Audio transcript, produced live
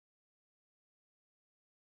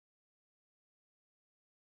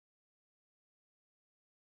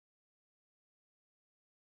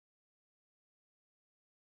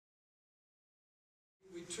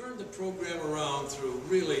turned the program around through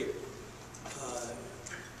really,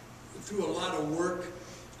 through a lot of work.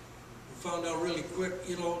 We found out really quick,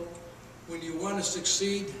 you know, when you want to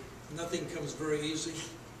succeed, nothing comes very easy.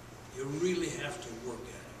 You really have to work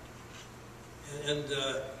at it. And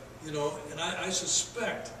you know, and I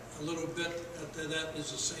suspect a little bit that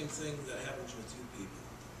is the same thing that happens with you people.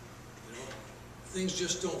 You know, things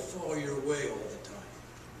just don't fall your way all the time.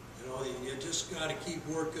 You know, you just got to keep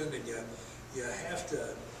working, and you have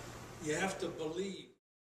to believe.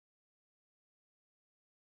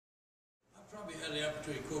 I probably had the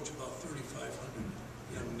opportunity to coach about 3,500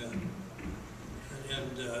 young men,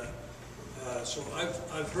 and so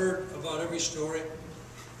I've heard about every story.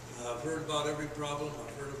 I've heard about every problem.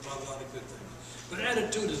 I've heard about a lot of good things. But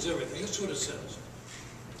attitude is everything. That's what it says.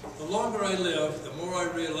 The longer I live, the more I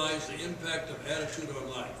realize the impact of attitude on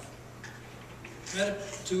life.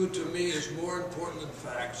 Attitude to me is more important than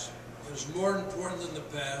facts. It is more important than the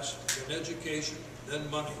past, than education, than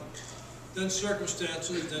money, than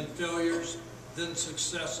circumstances, than failures, than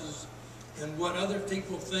successes, and what other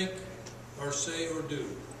people think or say or do.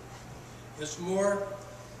 It's more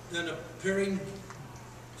than appearing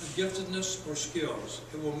giftedness or skills.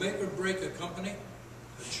 It will make or break a company,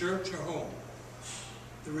 a church, or home.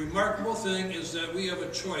 The remarkable thing is that we have a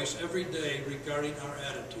choice every day regarding our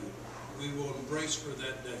attitude we will embrace for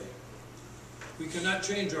that day. We cannot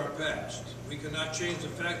change our past. We cannot change the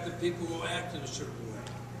fact that people will act in a certain way.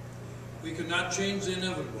 We cannot change the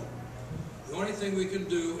inevitable. The only thing we can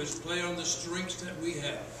do is play on the strengths that we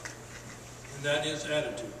have, and that is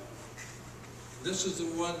attitude. This is the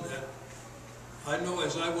one that I know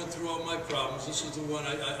as I went through all my problems, this is the one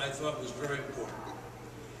I thought was very important.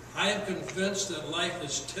 I am convinced that life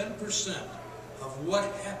is 10% of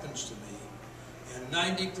what happens to me and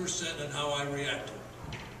 90% in how I react to it.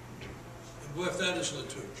 And boy, if that isn't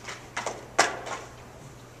the truth.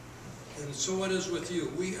 And so it is with you.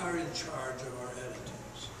 We are in charge of our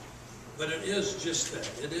attitudes. But it is just that.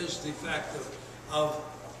 It is the fact of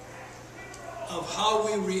how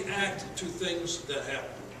we react to things that happen.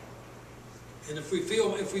 And if we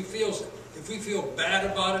feel bad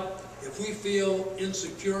about it, if we feel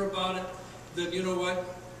insecure about it, then you know what?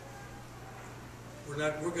 We're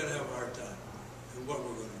going to have a hard time in what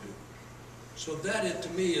we're going to do. So that, to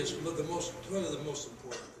me, is one of the most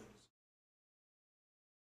important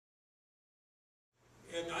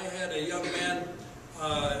things. And I had a young man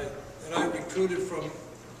that I recruited from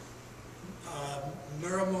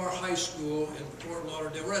Miramar High School in Fort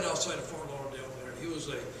Lauderdale, right outside of Fort Lauderdale there. He was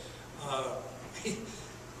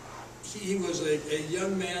he was a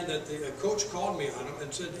young man that the coach called me on him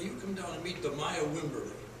and said, "You come down and meet Demaya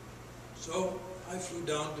Wimberly." So I flew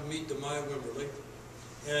down to meet Demaya Wimberly,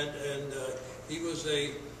 and he was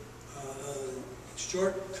a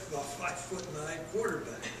short, about 5'9"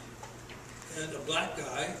 quarterback, and a black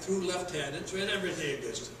guy, threw left-handed, so he had everything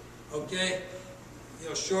against him. Okay, you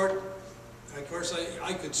know, short. Of course,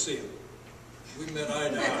 I could see him. We met eye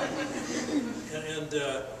to eye,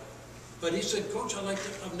 but he said, "Coach,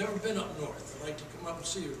 I've never been up north. I'd like to come up and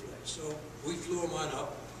see your place." So we flew him on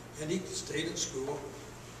up, and he stayed in school,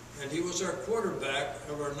 and he was our quarterback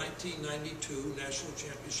of our 1992 national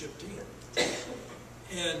championship team.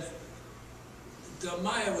 And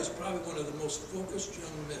Demaya was probably one of the most focused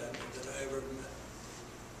young men that I ever met.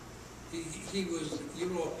 He was, you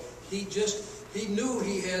know, he knew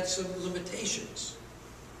he had some limitations,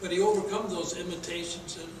 but he overcome those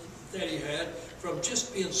limitations that he had from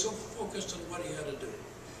just being so focused on what he had to do.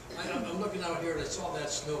 I'm looking out here and I saw that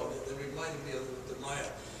snow, and it reminded me of Demaya.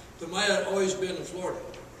 Demaya had always been in Florida.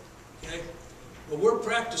 Okay? Well, we're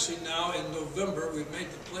practicing now in November. We've made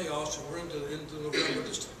the playoffs, and we're into November,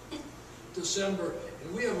 December,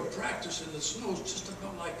 and we have a practice, and the snow's just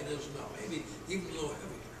about like it is now, maybe even a little heavier.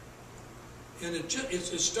 And it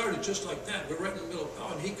started just like that. We're right in the middle of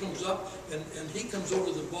power, and he comes up, and he comes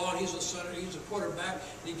over the ball. He's a center, he's a quarterback,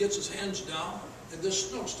 and he gets his hands down, and the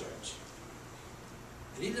snow starts.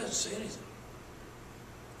 And he doesn't say anything.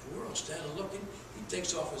 And we're all standing looking. He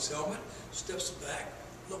takes off his helmet, steps back,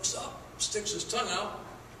 looks up, sticks his tongue out,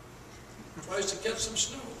 tries to catch some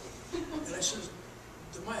snow. And I says,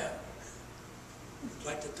 "Demaya, would you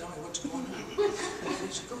like to tell me what's going on?"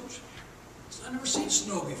 He said, "Coach, I've never seen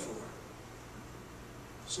snow before."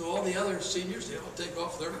 So all the other seniors, they all take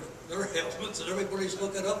off their helmets, and everybody's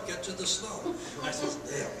looking up, catching the snow. And I says,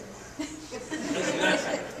 "Damn."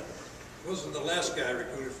 Wasn't the last guy I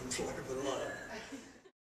recruited from Florida, but a lot.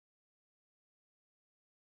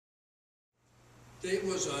 Dave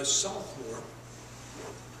was a sophomore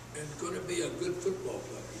and going to be a good football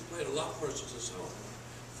player. He played a lot for us as a sophomore.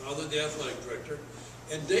 Father, the athletic director,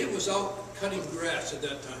 And Dave was out cutting grass at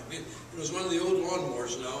that time. It was one of the old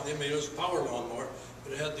lawnmowers now. I mean, it was a power lawnmower,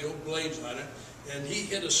 but it had the old blades on it. And he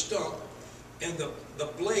hit a stump, and the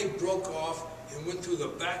blade broke off and went through the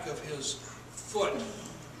back of his foot,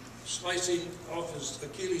 slicing off his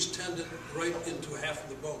Achilles tendon right into half of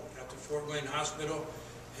the bone. Got to Fort Wayne Hospital,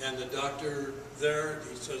 and the doctor there,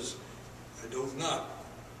 he says, "I do not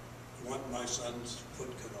want my son's foot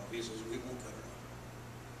cut off." He says, "We won't cut it off."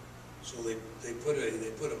 So they put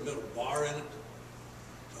a metal bar in it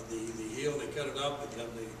on the heel. They cut it up, and then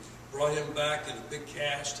they brought him back in a big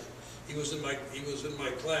cast. And he was in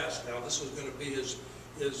my class. Now this was going to be this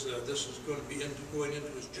was going to be going into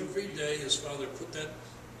his gym. Every day his father put that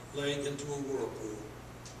leg into a whirlpool.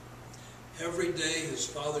 Every day his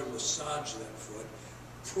father massaged that foot,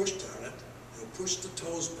 pushed on it, pushed the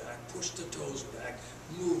toes back,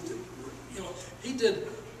 moved it. You know, he did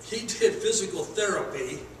physical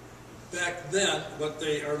therapy back then, what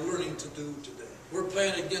they are learning to do today. We're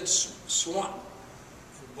playing against Swanton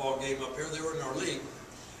in a ball game up here. They were in our league,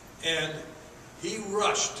 and he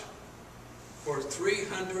rushed for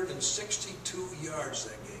 362 yards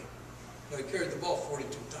that game. Now, he carried the ball 42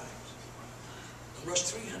 times. He rushed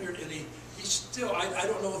 300, and he still, I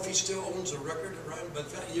don't know if he still owns a record around,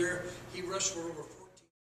 but that year he rushed for over 14.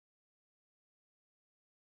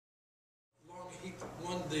 He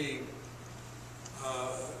won the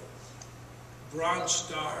Bronze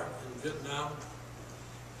Star in Vietnam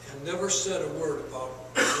and never said a word about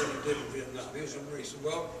what he did in Vietnam. He was a Marine. He said,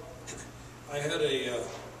 "Well, I had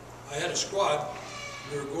a squad.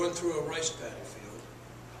 We were going through a rice paddy field,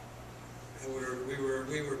 and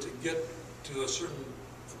we were to get to a certain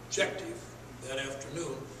objective that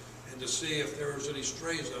afternoon, and to see if there was any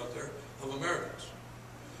strays out there of Americans."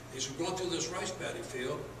 He said, "Going through this rice paddy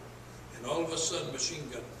field, and all of a sudden machine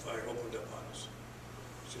gun fire opened up on us.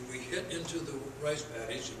 So we hit into the rice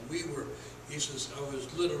paddies, and he says, I was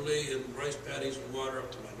literally in rice paddies and water up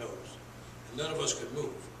to my nose, and none of us could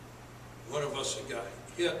move. One of us got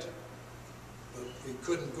hit, but we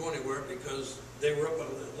couldn't go anywhere because they were up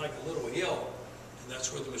on like a little hill, and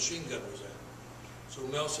that's where the machine gun was at." So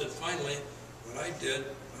Mel said, finally, what I did,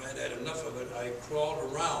 I had had enough of it, I crawled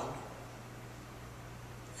around,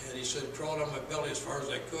 and he said, crawled on my belly as far as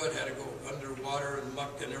I could, had to go underwater and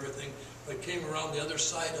muck and everything, but came around the other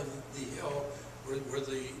side of the hill where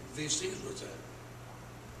the VCs was at.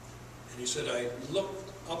 And he said, I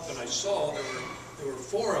looked up and I saw there were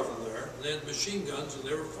 4 of them there, and they had machine guns, and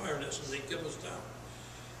they were firing us, and they kept us down.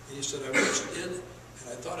 And he said, I reached in, and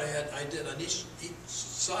I thought I did on each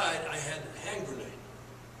side, I had a hand grenade.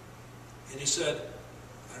 And he said,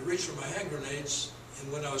 I reached for my hand grenades,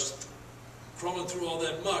 and when I was crawling through all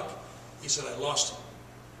that muck, he said, I lost them.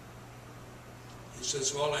 He said,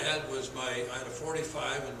 so all I had was I had a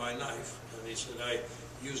 .45 and my knife, and he said, I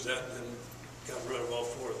used that and then got rid of all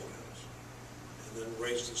 4 of the guys, and then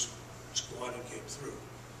raised the squad and came through.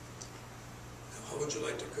 Now, how would you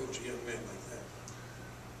like to coach a young man like that?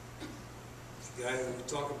 A guy who would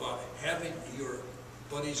talk about having your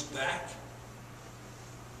buddy's back,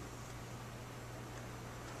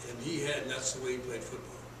 and that's the way he played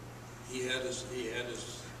football. He had his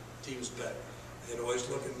team's back. I'd always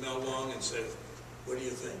look at Mel Long and say, what do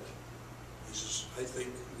you think? He says, I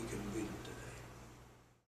think we can beat him today.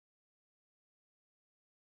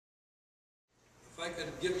 If I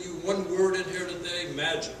could give you one word in here today,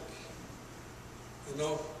 magic. You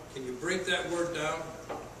know, can you break that word down?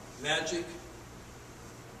 Magic.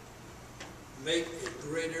 Make a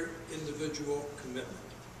greater individual commitment.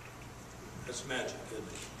 That's magic, isn't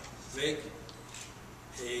it? Make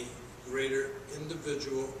a greater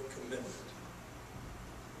individual commitment.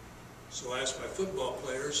 So I ask my football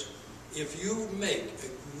players, if you make a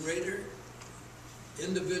greater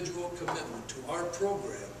individual commitment to our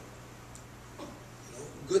program, you know,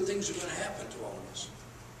 good things are going to happen to all of us.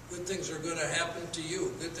 Good things are going to happen to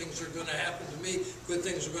you. Good things are going to happen to me. Good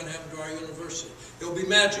things are going to happen to our university. It'll be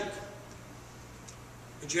magic.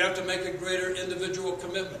 But you have to make a greater individual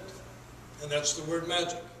commitment. And that's the word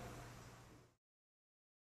magic.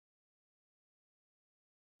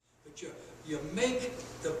 But you make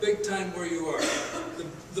the big time where you are.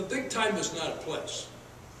 The big time is not a place.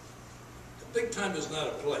 The big time is not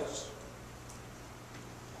a place.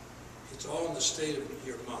 It's all in the state of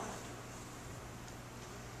your mind.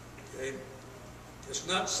 Okay? It's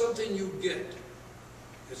not something you get.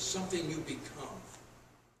 It's something you become.